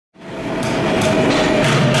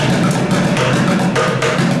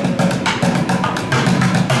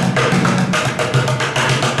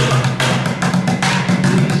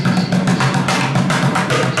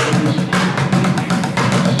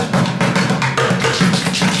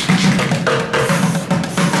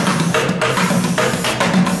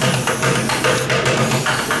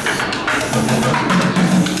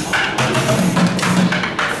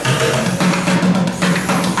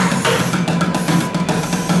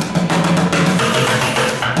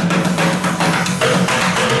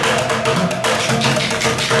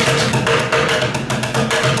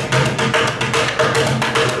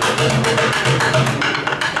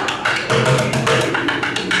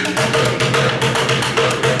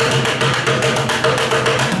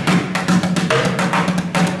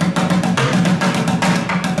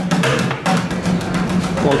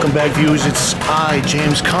Welcome back, viewers. It's I,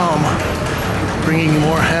 James Kalm, bringing you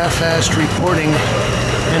more half-assed reporting.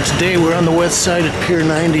 And today we're on the west side at Pier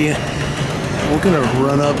 90. We're going to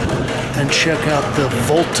run up and check out the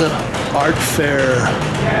VOLTA Art Fair.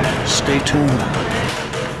 Stay tuned.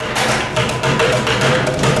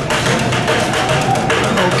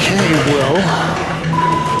 Okay, well,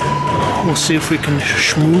 we'll see if we can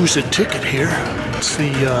schmooze a ticket here. It's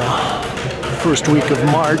the first week of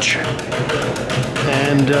March,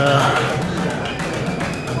 and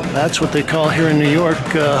that's what they call here in New York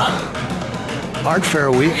Art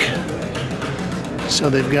Fair Week.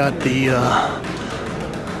 So they've got the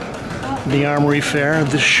Armory Fair,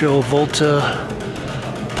 this show, Volta,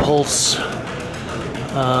 Pulse,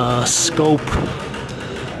 Scope,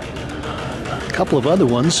 a couple of other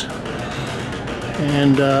ones.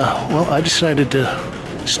 And well, I decided to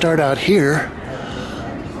start out here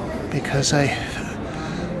because I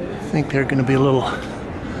think they're going to be a little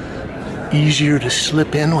easier to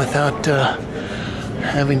slip in without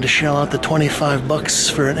having to shell out the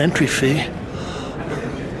 $25 for an entry fee.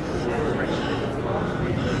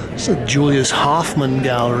 It's the Julius Hoffmann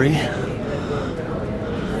Gallery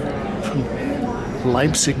from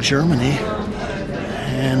Leipzig, Germany,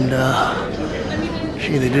 and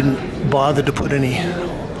gee, they didn't bother to put any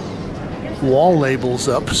wall labels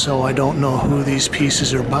up, so I don't know who these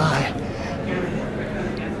pieces are by.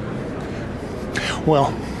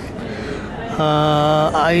 Well,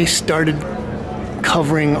 I started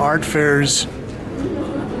covering art fairs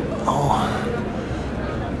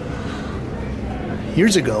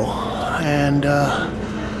years ago, and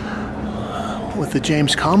with the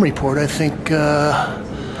James Kalm report, I think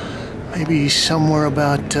maybe somewhere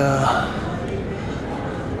about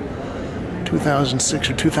 2006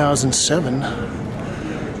 or 2007,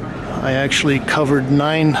 I actually covered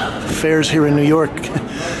 9 fairs here in New York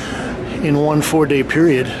in one 4-day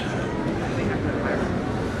period.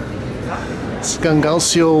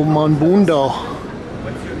 Scangalcio Monbundo,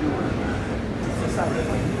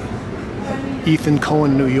 Ethan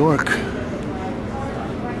Cohen, New York.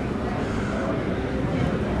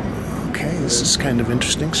 Okay, this is kind of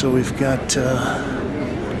interesting. So we've got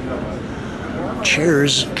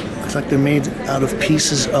chairs. Looks like they're made out of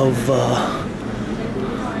pieces of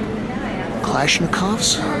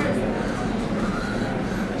Kalashnikovs,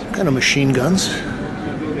 some kind of machine guns.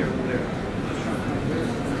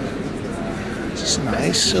 This is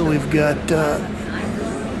nice. So we've got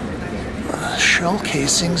shell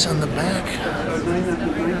casings on the back,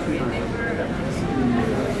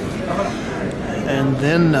 and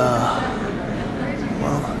then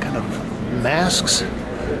well, kind of masks.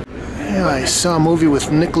 Yeah, I saw a movie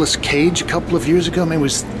with Nicolas Cage a couple of years ago. Maybe it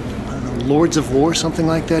was, I don't know, Lords of War, something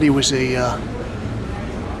like that. He was a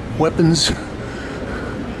weapons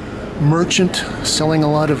merchant selling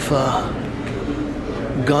a lot of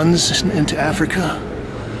guns into Africa.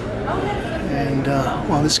 And,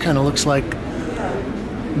 well, this kind of looks like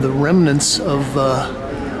the remnants of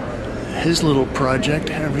his little project.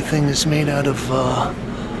 Everything is made out of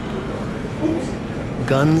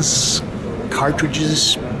guns,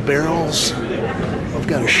 cartridges, barrels. I've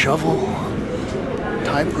got a shovel,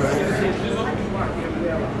 typewriter.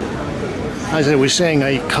 As I was saying,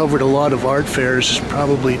 I covered a lot of art fairs,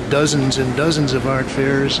 probably dozens and dozens of art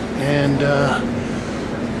fairs, and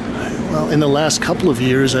well, in the last couple of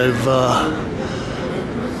years I've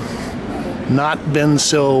not been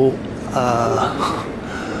so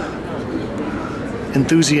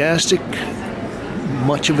enthusiastic.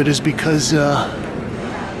 Much of it is because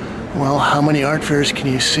well, how many art fairs can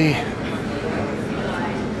you see?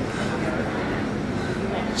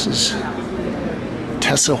 This is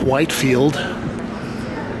Tessa Whitefield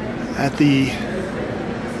at the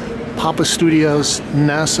Papa Studios,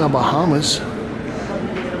 Nassau, Bahamas.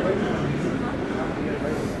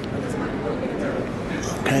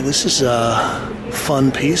 Okay, this is a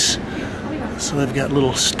fun piece. So they've got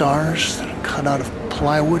little stars that are cut out of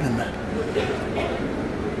plywood and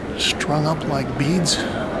strung up like beads.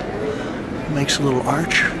 Makes a little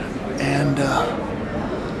arch, and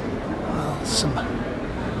well, some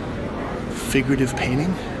figurative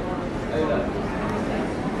painting.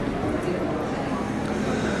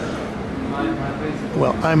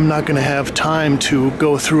 Well, I'm not going to have time to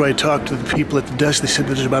go through. I talked to the people at the desk. They said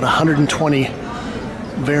there's about 120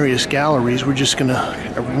 various galleries. We're just going to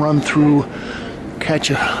run through, catch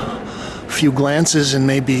a few glances, and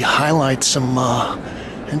maybe highlight some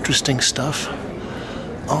interesting stuff.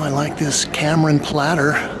 Oh, I like this Cameron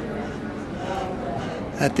platter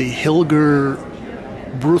at the Hilger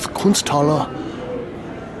Bruth-Kunsthalle,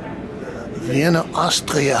 Vienna,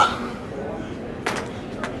 Austria.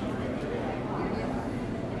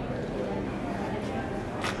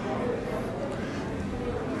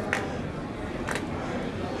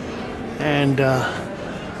 And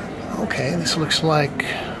okay, this looks like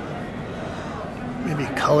maybe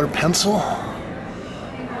color pencil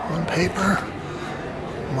on paper,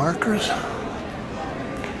 markers.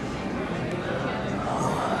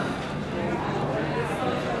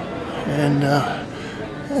 And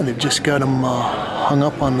yeah, they've just got them hung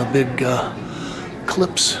up on the big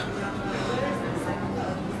clips.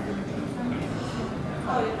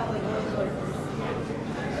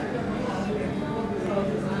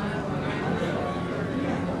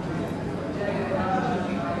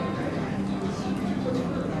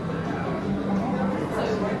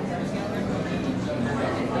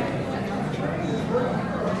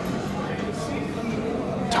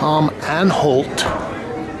 Tom Anholt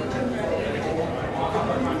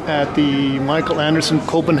at the Michael Andersen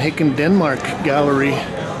Copenhagen, Denmark Gallery.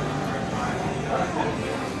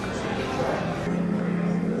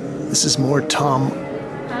 This is more Tom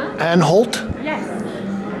Anholt? Yes.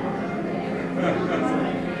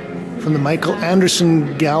 From the Michael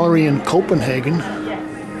Andersen Gallery in Copenhagen.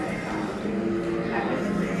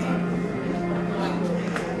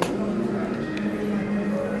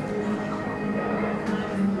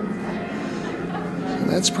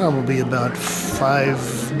 That's probably about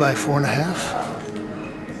 5 by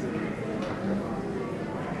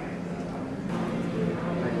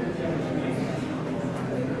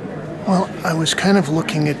 4.5. Well, I was kind of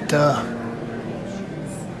looking at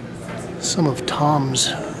some of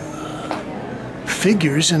Tom's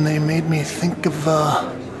figures, and they made me think of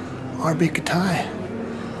R.B. Katai.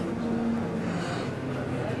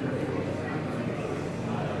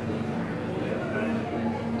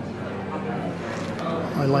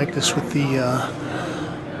 I like this with the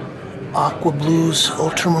aqua blues,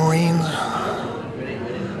 ultramarines.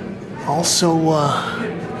 Also,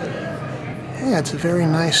 yeah, it's a very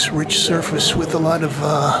nice, rich surface with a lot of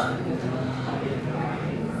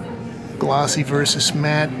glossy versus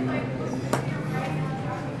matte,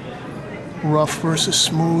 rough versus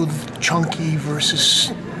smooth, chunky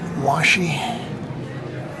versus washy.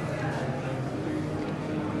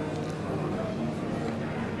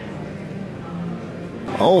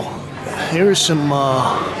 Oh, here's some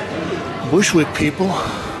Bushwick people.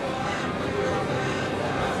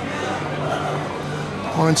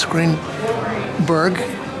 Lawrence Greenberg.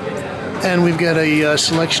 And we've got a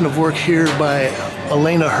selection of work here by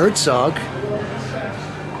Elana Herzog.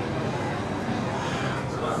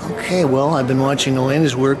 Okay, well, I've been watching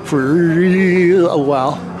Elena's work for a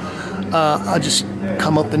while. I'll just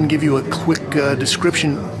come up and give you a quick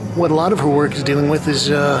description. What a lot of her work is dealing with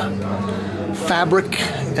is fabric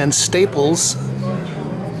and staples,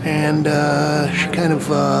 and she kind of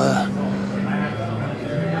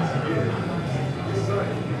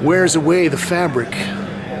wears away the fabric.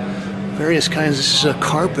 Various kinds. This is a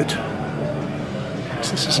carpet.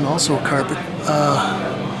 This is also a carpet.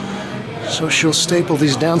 So she'll staple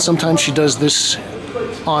these down. Sometimes she does this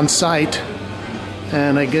on site,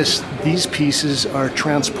 and I guess these pieces are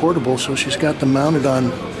transportable, so she's got them mounted on,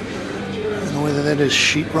 I don't know whether that is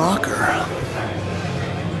sheetrock or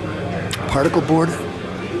particle board.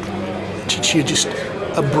 She just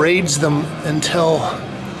abrades them until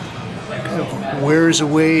it kind of wears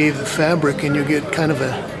away the fabric, and you get kind of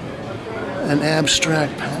an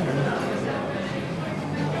abstract pattern.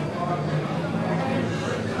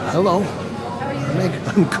 Hello.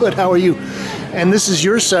 I'm good. How are you? And this is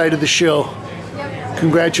your side of the show.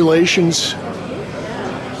 Congratulations.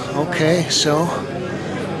 Okay, so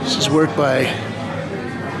this is work by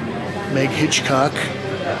Meg Hitchcock.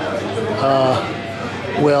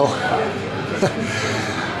 Well,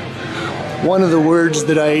 one of the words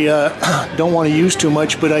that I don't want to use too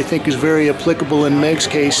much, but I think is very applicable in Meg's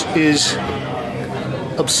case, is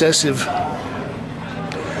obsessive.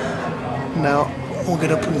 Now, we'll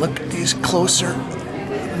get up and look at these closer.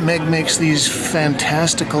 Meg makes these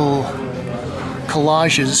fantastical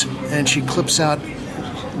collages, and she clips out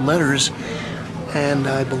letters, and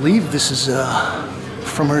I believe this is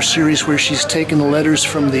from her series where she's taken the letters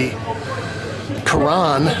from the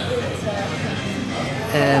Quran,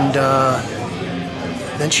 and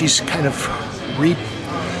then she's kind of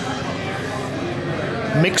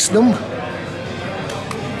mixed them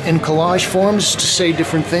in collage forms to say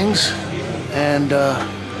different things. And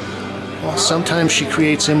well, sometimes she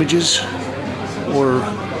creates images, or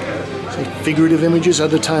say figurative images.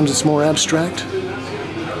 Other times it's more abstract.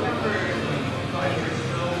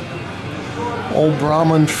 O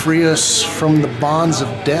Brahman, free us from the bonds of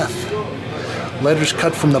death. Letters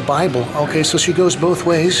cut from the Bible. Okay, so she goes both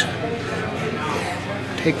ways.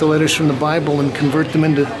 Take the letters from the Bible and convert them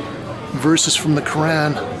into verses from the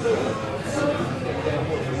Quran.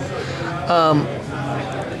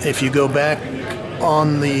 if you go back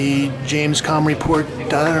on the James Kalm report,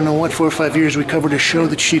 I don't know what, 4 or 5 years, we covered a show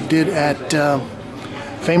that she did at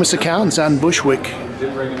Famous Accountants on Bushwick.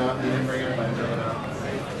 Didn't bring it up. You didn't bring it up.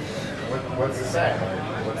 What's the say?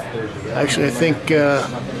 Actually, I think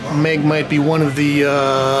Meg might be one of the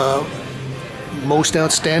most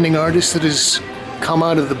outstanding artists that has come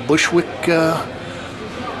out of the Bushwick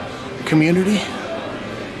community.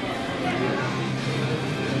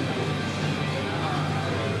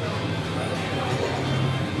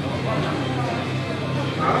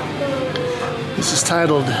 This is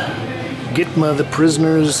titled Gitma, the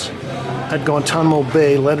Prisoners at Guantanamo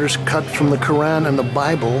Bay, Letters Cut from the Quran and the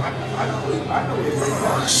Bible.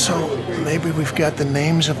 So maybe we've got the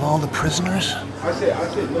names of all the prisoners? I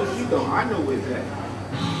said, no, you don't. I know where it's at.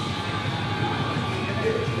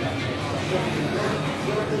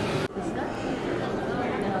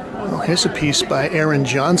 Well, here's a piece by Aaron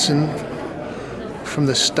Johnson from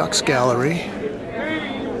the Stux Gallery.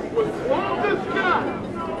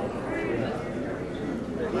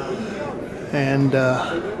 And,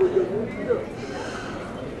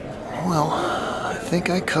 well, I think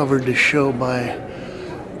I covered the show by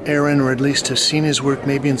Aaron, or at least have seen his work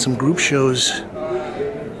maybe in some group shows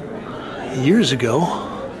years ago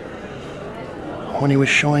when he was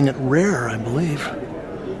showing at Rare, I believe.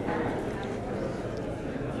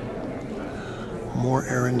 More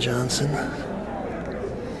Aaron Johnson.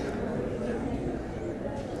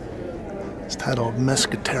 It's titled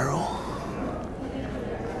Mescatero.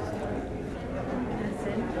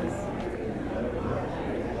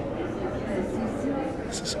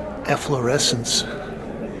 This is Efflorescence.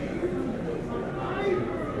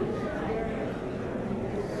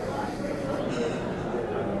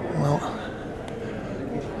 Well,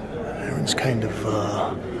 Aaron's kind of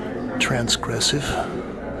transgressive.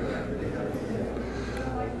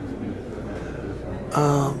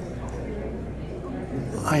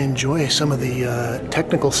 I enjoy some of the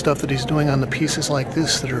technical stuff that he's doing on the pieces like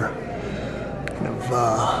this that are kind of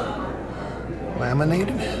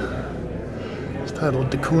laminated. It's titled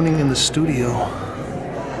De Kooning in the Studio.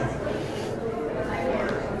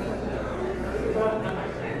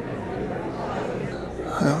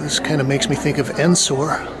 Well, this kind of makes me think of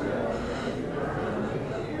Ensor.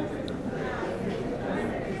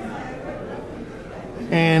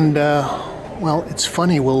 And well, it's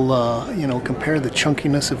funny, we'll you know, compare the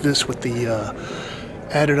chunkiness of this with the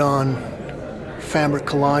added on fabric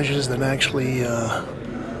collages that actually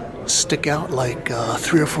stick out like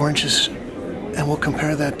 3 or 4 inches, and we'll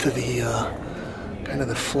compare that to the kind of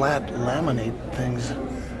the flat laminate things.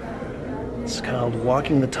 It's called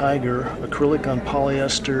Walking the Tiger, acrylic on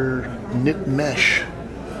polyester knit mesh.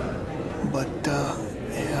 But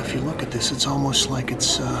yeah, if you look at this, it's almost like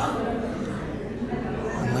it's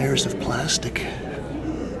layers of plastic.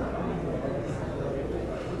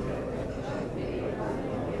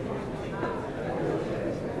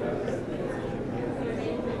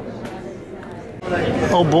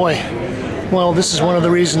 Oh boy. Well, this is one of the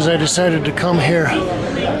reasons I decided to come here.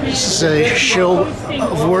 This is a show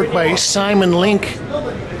of work by Simon Link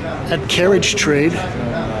at Carriage Trade.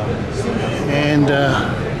 And,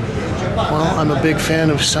 well, I'm a big fan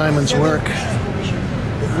of Simon's work.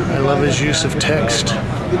 I love his use of text.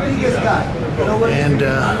 And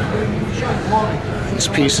his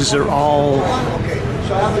pieces are all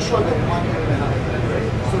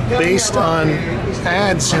based on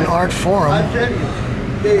ads in Art Forum.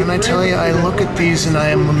 And I tell you, I look at these and I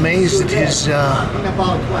am amazed at his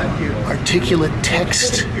articulate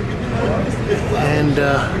text. And,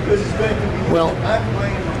 well,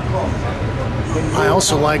 I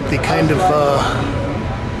also like the kind of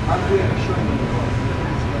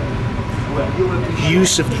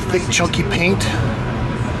use of the thick, chunky paint.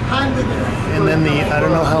 And then the, I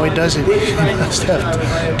don't know how he does it. He must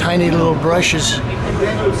have tiny little brushes.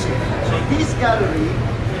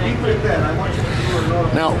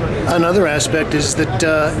 Now, another aspect is that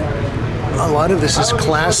a lot of this is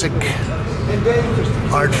classic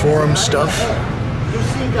Art Forum stuff.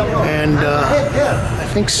 And I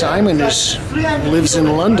think Simon lives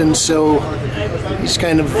in London, so he's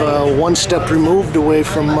kind of one step removed away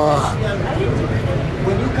from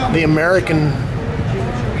the American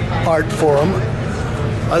Art Forum.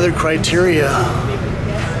 Other criteria.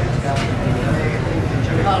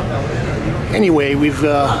 Anyway, we've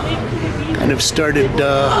kind of started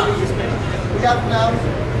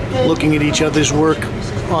looking at each other's work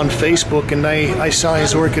on Facebook, and I saw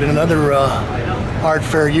his work at another art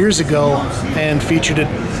fair years ago and featured it.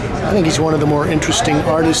 I think he's one of the more interesting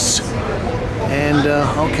artists. And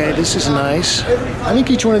okay, this is nice. I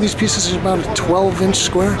think each one of these pieces is about a 12-inch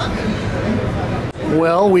square.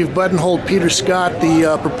 Well, we've buttonholed Peter Scott,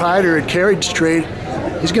 the proprietor at Carriage Trade.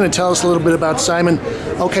 He's going to tell us a little bit about Simon.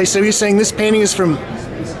 Okay, so you're saying this painting is from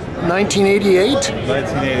 1988?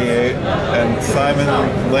 1988, and Simon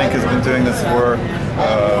Link has been doing this work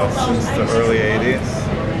since the early 80s.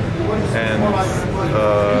 And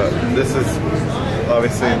this is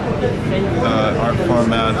obviously art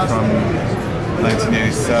format from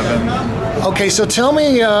 1987. Okay, so tell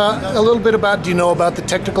me a little bit about, do you know about the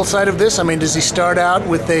technical side of this? I mean, does he start out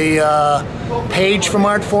with a page from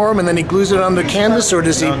Artforum and then he glues it onto canvas, or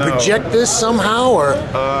does he project this somehow? Or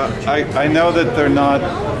I know that they're not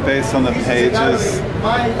based on the pages.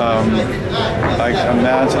 I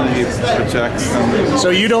imagine he projects them. So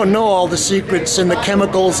you don't know all the secrets and the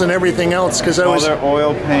chemicals and everything else, because I was... They're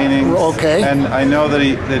oil paintings. Okay. And I know that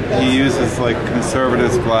he uses like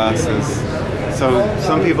conservative glasses. So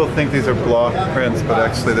some people think these are block prints, but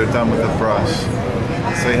actually they're done with a brush.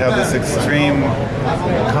 So you have this extreme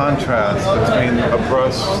contrast between a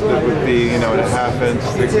brush that would be, you know, a ½ inch,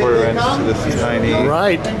 3/4 inch to this tiny.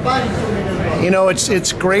 Right. You know,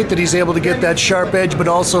 it's great that he's able to get that sharp edge, but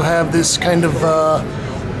also have this kind of,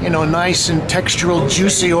 you know, nice and textural,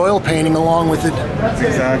 juicy oil painting along with it.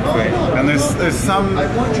 Exactly. And there's some...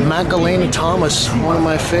 Macarena Thomas, one of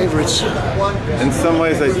my favorites. In some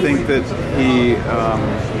ways, I think that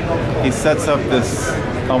he sets up this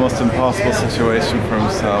almost impossible situation for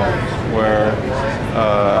himself, where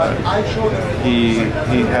he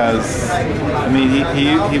has... I mean,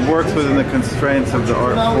 he works within the constraints of the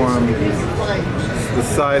art form, the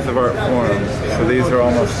size of art forms. So these are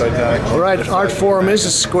almost identical. Right, Artforum is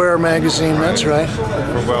a square magazine, that's right.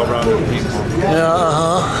 For well-rounded people.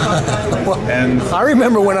 Yeah, well, and I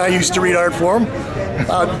remember when I used to read Artforum,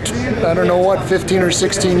 I don't know what, 15 or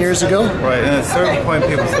 16 years ago? Right, and at a certain point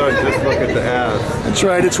people start to just look at the ads. That's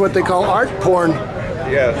right, it's what they call art porn.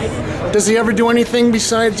 Yes. Does he ever do anything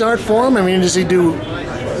besides Artforum? I mean, does he do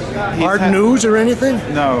art news or anything?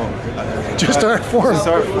 No. Just Artforum. Just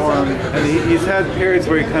Artforum. And he's had periods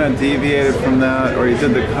where he kind of deviated from that, or he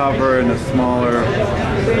did the cover in a smaller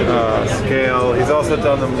scale. He's also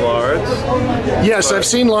done them large. Yes, I've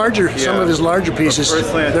seen some of his larger pieces.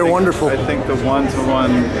 They're wonderful. I think the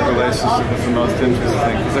one-to-one relationship is the most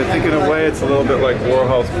interesting, because I think in a way it's a little bit like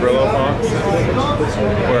Warhol's Brillo boxes,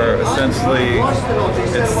 where essentially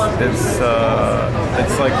it's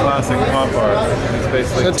like classic pop art. It's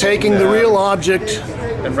basically so taking the real object,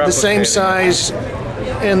 the same size,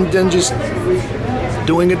 and then just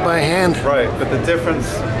doing it by hand. Right, but the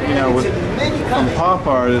difference, you know, from pop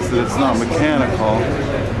art is that it's not mechanical.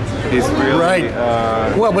 He's really... Right.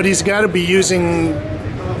 Well, but he's got to be using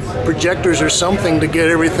projectors or something to get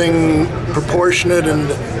everything proportionate and...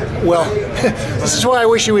 Well, this is why I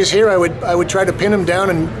wish he was here. I would try to pin him down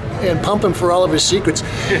and pump him for all of his secrets.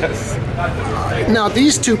 Yes. Now,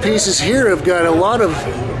 these two pieces here have got a lot of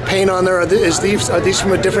paint on there. Are these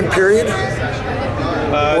from a different period?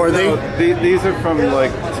 Or no, these are from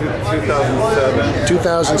like 2007.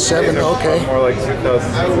 2007, okay. More like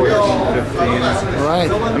 2014, 15.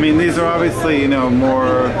 Right. I mean, these are obviously, you know,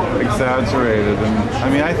 more exaggerated. And I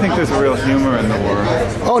mean, I think there's a real humor in the work.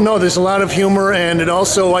 Oh, no, there's a lot of humor, and it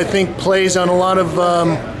also, I think, plays on a lot of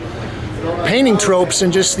painting tropes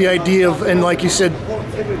and just the idea of, and like you said,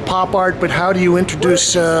 pop art, but how do you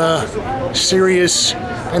introduce serious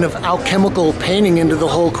kind of alchemical painting into the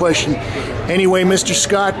whole question? Anyway, Mr.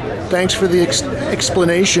 Scott, thanks for the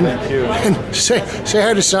explanation. Thank you. And say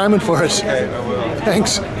hi to Simon for us. Okay, I will.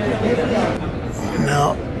 Thanks.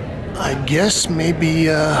 Now, I guess maybe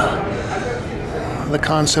the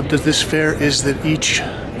concept of this fair is that each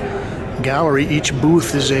gallery, each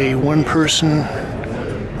booth is a one-person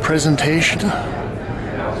presentation.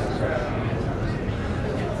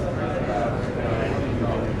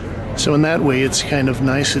 So in that way, it's kind of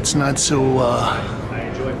nice. It's not so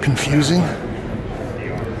confusing.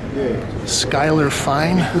 Skylar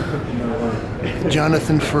Fine,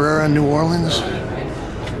 Jonathan Ferreira, New Orleans.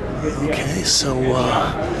 Okay, so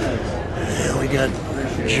yeah, we got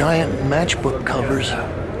giant matchbook covers.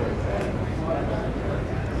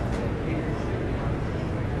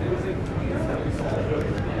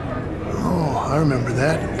 Oh, I remember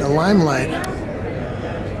that. The Limelight.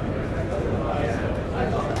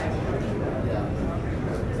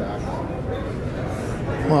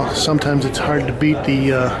 Well, sometimes it's hard to beat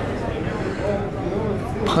the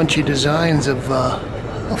punchy designs of a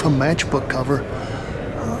matchbook cover.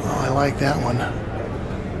 Oh, I like that one.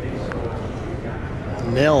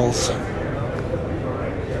 Nels.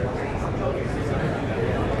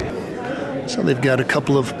 So they've got a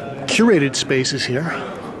couple of curated spaces here.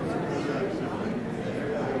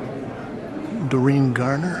 Doreen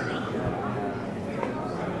Garner.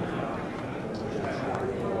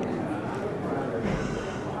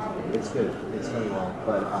 It's good. It's going well.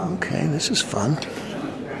 But Okay, this is fun.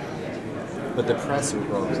 but the press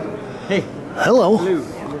roll is good. Hey. Hello. Hello.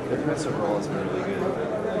 The press roll is really good.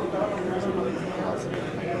 It's really awesome.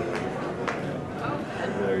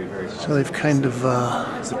 Very, very. So they've kind of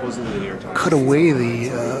Supposedly the New York Times. cut away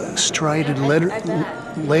the strided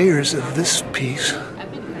layers of this piece.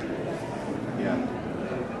 Yeah.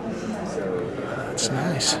 So That's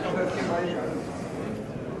nice.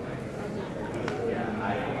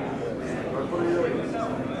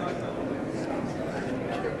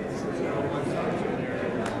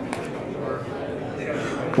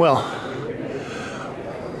 Well,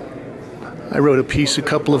 I wrote a piece a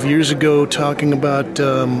couple of years ago talking about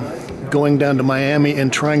going down to Miami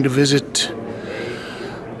and trying to visit,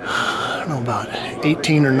 I don't know, about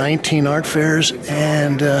 18 or 19 art fairs,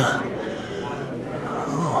 and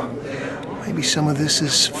maybe some of this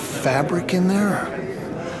is fabric in there,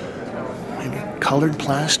 maybe colored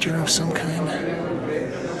plaster of some kind.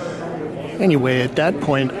 Anyway, at that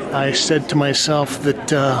point, I said to myself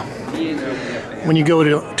that when you go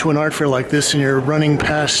to an art fair like this and you're running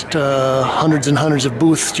past hundreds and hundreds of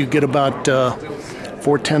booths, you get about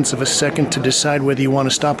 4/10 of a second to decide whether you want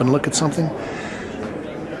to stop and look at something.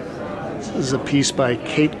 This is a piece by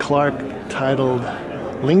Kate Clark titled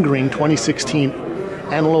Lingering 2016.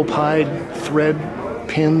 Antelope hide, thread,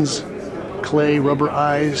 pins, clay, rubber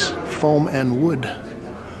eyes, foam, and wood.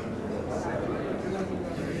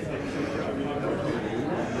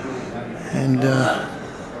 And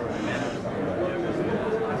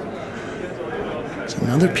it's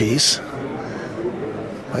another piece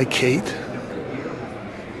by Kate.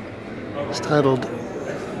 It's titled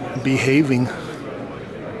Behaving.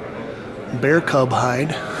 Bear cub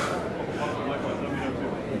hide.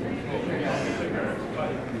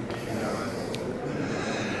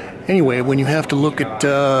 Anyway, when you have to look at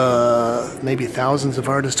maybe thousands of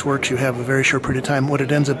artists' works, you have a very short period of time. What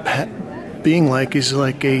it ends up being like is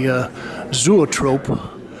like a zoetrope,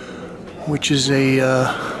 which is a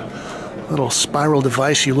little spiral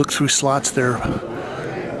device. You look through slots. There are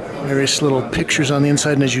various little pictures on the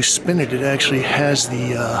inside, and as you spin it, it actually has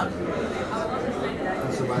the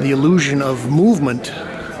illusion of movement.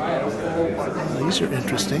 These are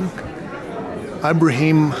interesting.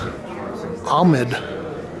 Ibrahim Ahmed.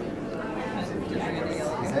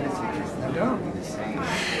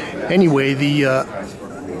 Anyway, the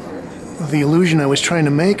illusion I was trying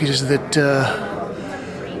to make is that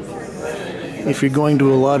if you're going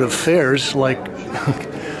to a lot of fairs, like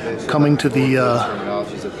coming to the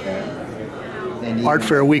Art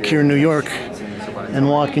Fair week here in New York and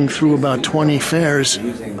walking through about 20 fairs,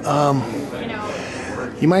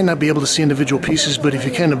 you might not be able to see individual pieces, but if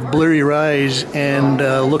you kind of blur your eyes and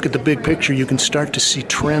look at the big picture, you can start to see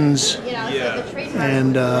trends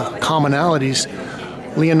and commonalities.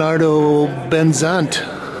 Leonardo Benzant.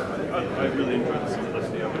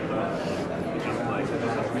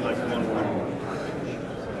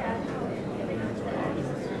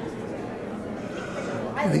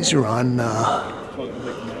 These are on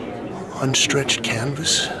unstretched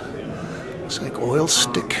canvas. It's like oil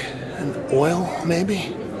stick and oil,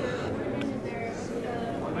 maybe.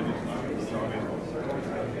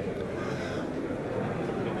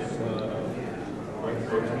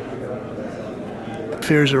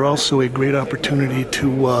 Fairs are also a great opportunity to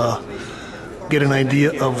get an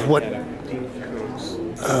idea of what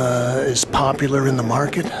is popular in the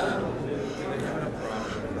market.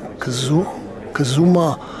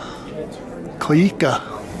 Kazuma Koika,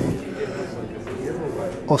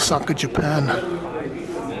 Osaka, Japan.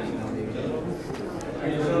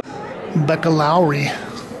 Becca Lowry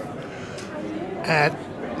at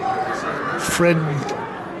Fred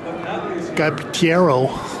Gabitiero,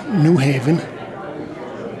 New Haven.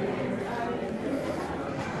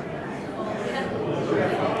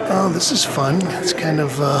 Oh, this is fun. It's kind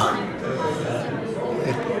of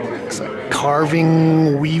it's like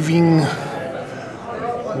carving, weaving,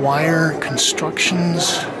 wire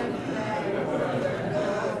constructions.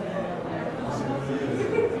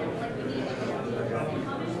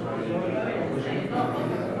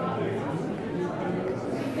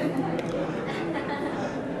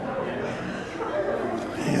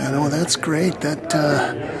 Yeah, no, that's great. That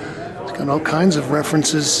it's got all kinds of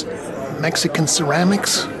references. Mexican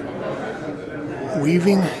ceramics,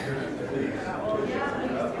 weaving,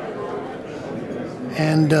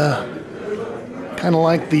 and kind of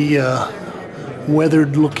like the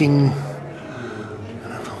weathered-looking,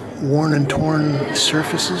 worn and torn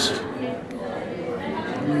surfaces.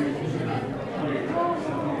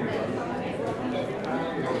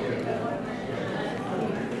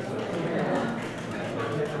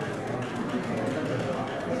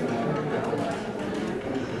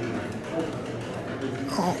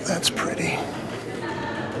 That's pretty.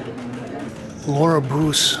 Laura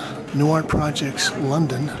Bruce, New Art Projects,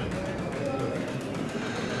 London.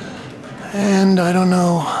 And I don't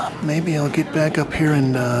know, maybe I'll get back up here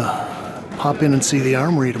and pop in and see the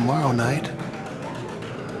Armory tomorrow night.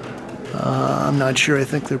 I'm not sure. I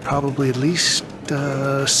think there are probably at least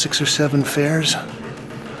 6 or 7 fairs.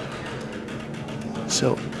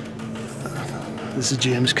 So, this is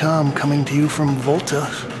James Kalm coming to you from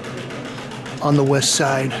VOLTA on the west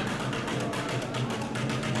side.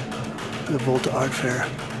 The VOLTA Art Fair.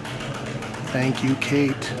 Thank you,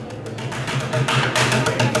 Kate.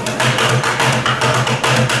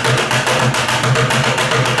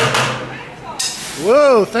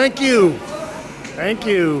 Whoa, thank you. Thank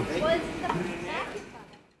you.